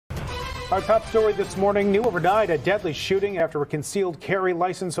Our top story this morning, new overnight, a deadly shooting after a concealed carry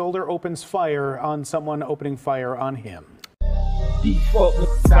license holder opens fire on someone opening fire on him. These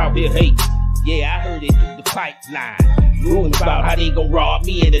folks out here hate. Yeah, I heard it through the pipeline. Rumors about how they gon' rob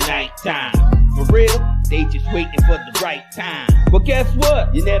me in the nighttime. For real, they just waiting for the right time. But guess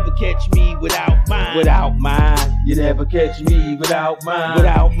what? You never catch me without mine. Without mine. You never catch me without mine.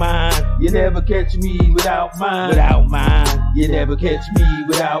 Without mine. You never catch me without mine. Without mine. You never catch me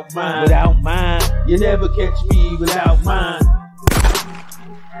without mine. Without mine. You never catch me without mine.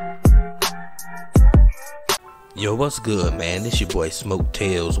 Yo, what's good, man? This your boy Smoke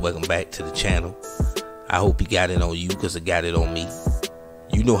Tails. Welcome back to the channel. I hope you got it on you because it got it on me.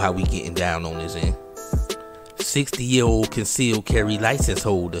 You know how we getting down on this end. 60-year-old concealed carry license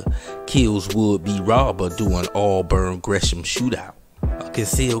holder kills would-be robber during Auburn Gresham shootout. A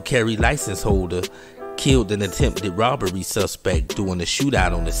concealed carry license holder killed an attempted robbery suspect during the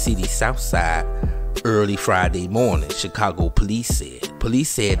shootout on the city's south side early Friday morning, Chicago police said. Police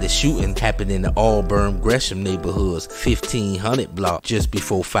said the shooting happened in the Auburn Gresham neighborhood's 1500 block just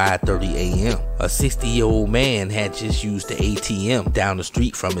before 5:30 a.m. A 60-year-old man had just used the ATM down the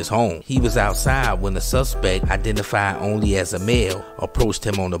street from his home. He was outside when the suspect, identified only as a male, approached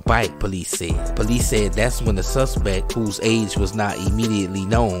him on a bike, police said. Police said that's when the suspect, whose age was not immediately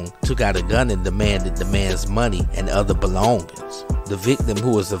known, took out a gun and demanded the man's money and other belongings. The victim,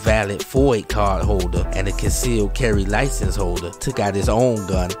 who was a valid FOID card holder and a concealed carry license holder, took out his own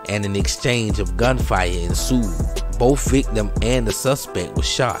gun and an exchange of gunfire ensued. Both victim and the suspect were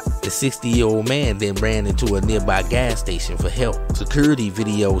shot. The 60-year-old man then ran into a nearby gas station for help. Security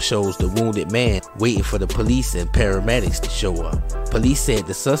video shows the wounded man waiting for the police and paramedics to show up. Police said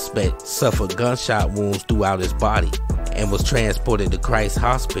the suspect suffered gunshot wounds throughout his body and was transported to Christ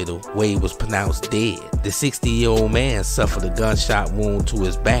Hospital, where he was pronounced dead. The 60-year-old man suffered a gunshot wound to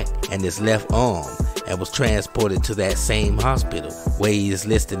his back and his left arm and was transported to that same hospital, where he is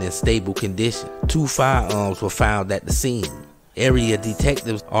listed in stable condition. 2 firearms were found at the scene. Area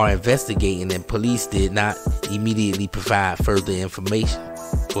detectives are investigating and police did not immediately provide further information.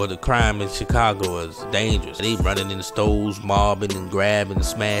 For the crime in Chicago is dangerous. They running in the stores, mobbing and grabbing and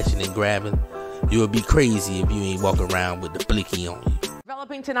smashing and grabbing. You would be crazy if you ain't walking around with the blicky on you.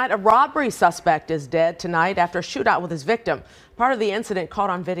 Developing tonight, a robbery suspect is dead tonight after a shootout with his victim. Part of the incident caught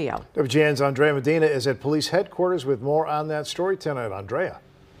on video. WGN's Andrea Medina is at police headquarters with more on that story tonight. Andrea.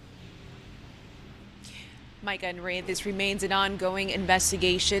 Mike and Ray, this remains an ongoing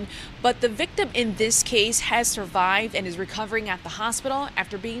investigation, but the victim in this case has survived and is recovering at the hospital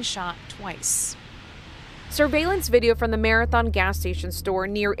after being shot twice. Surveillance video from the Marathon gas station store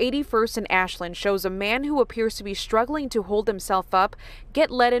near 81st and Ashland shows a man who appears to be struggling to hold himself up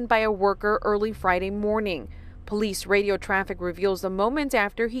get led in by a worker early Friday morning. Police radio traffic reveals the moment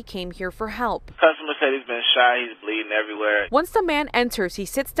after he came here for help. Customer said he's been shot, he's bleeding everywhere. Once the man enters, he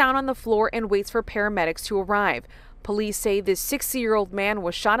sits down on the floor and waits for paramedics to arrive. Police say this 60-year-old man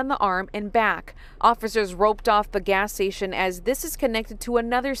was shot in the arm and back. Officers roped off the gas station as this is connected to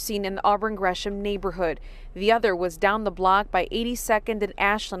another scene in the Auburn Gresham neighborhood. The other was down the block by 82nd and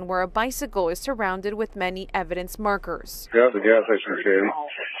Ashland, where a bicycle is surrounded with many evidence markers. Yeah, the gas station kid.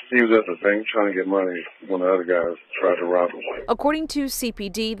 He was at the bank trying to get money when the other guys tried to rob him. According to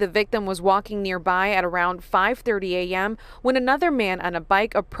CPD, the victim was walking nearby at around 5:30 a.m. when another man on a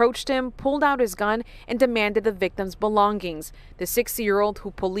bike approached him, pulled out his gun, and demanded the victim's belongings. The 60-year-old,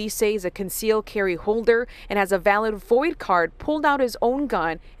 who police say is a concealed carry holder and has a valid FOID card, pulled out his own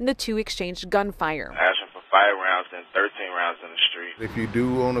gun, and the two exchanged gunfire. Asking for 5 rounds and 13 rounds in the street. If you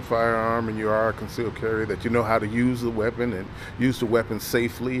do own a firearm and you are a concealed carry, that you know how to use the weapon and use the weapon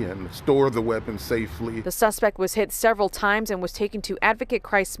safely and store the weapon safely. The suspect was hit several times and was taken to Advocate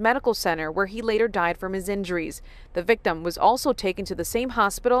Christ Medical Center, where he later died from his injuries. The victim was also taken to the same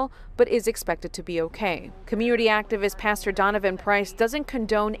hospital, but is expected to be okay. Community activist Pastor Donovan Price doesn't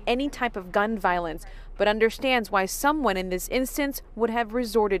condone any type of gun violence, but understands why someone in this instance would have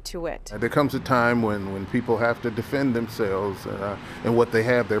resorted to it. There comes a time when people have to defend themselves and what they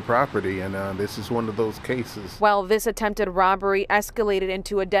have, their property, and this is one of those cases. While this attempted robbery escalated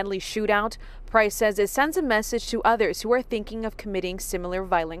into a deadly shootout, Price says it sends a message to others who are thinking of committing similar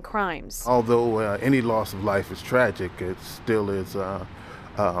violent crimes. Although any loss of life is tragic, it still is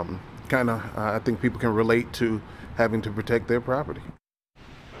I think people can relate to having to protect their property.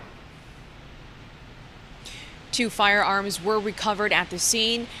 2 firearms were recovered at the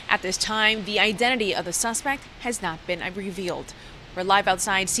scene. At this time, the identity of the suspect has not been revealed. We're live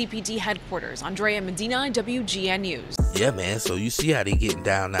outside CPD headquarters. Andrea, Medina, WGN News. Yeah, man, so you see how they getting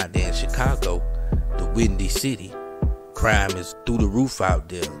down out there in Chicago, the Windy City. Crime is through the roof out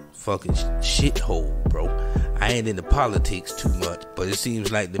there. Fucking shithole, bro. I ain't into politics too much, but it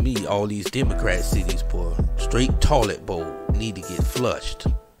seems like to me all these Democrat cities, boy, straight toilet bowl need to get flushed.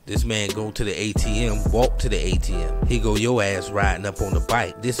 This man go to the ATM, walk to the ATM. He go your ass riding up on the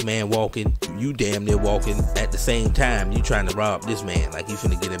bike. This man walking, you damn near walking at the same time. You trying to rob this man like he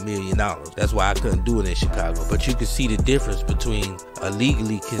finna get $1 million. That's why I couldn't do it in Chicago. But you can see the difference between a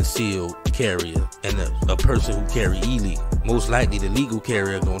legally concealed carrier and a person who carry illegal. Most likely the legal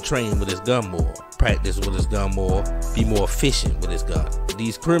carrier gonna train with his gun more, practice with his gun more, be more efficient with his gun.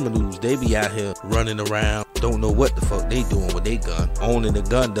 These criminals, they be out here running around, don't know what the fuck they doing with their gun. Owning a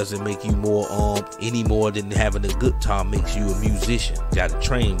gun doesn't make you more armed any more than having a guitar makes you a musician. Gotta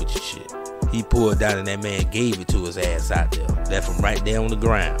train with your shit. He pulled down and that man gave it to his ass out there. Left him right there on the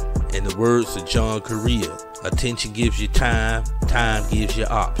ground. In the words of John Correa, attention gives you time, time gives you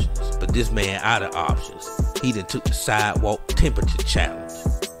options. But this man out of options. He done took the sidewalk temperature challenge.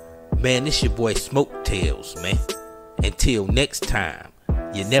 Man, this your boy Smoke Tails, man. Until next time,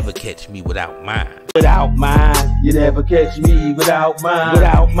 you never catch me without mine. Without mine, you never catch me without mine.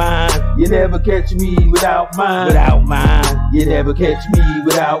 Without mine, you never catch me without mine. Without mine, you never catch me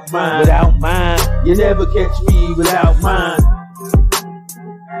without mine. Without mine, you never catch me without mine.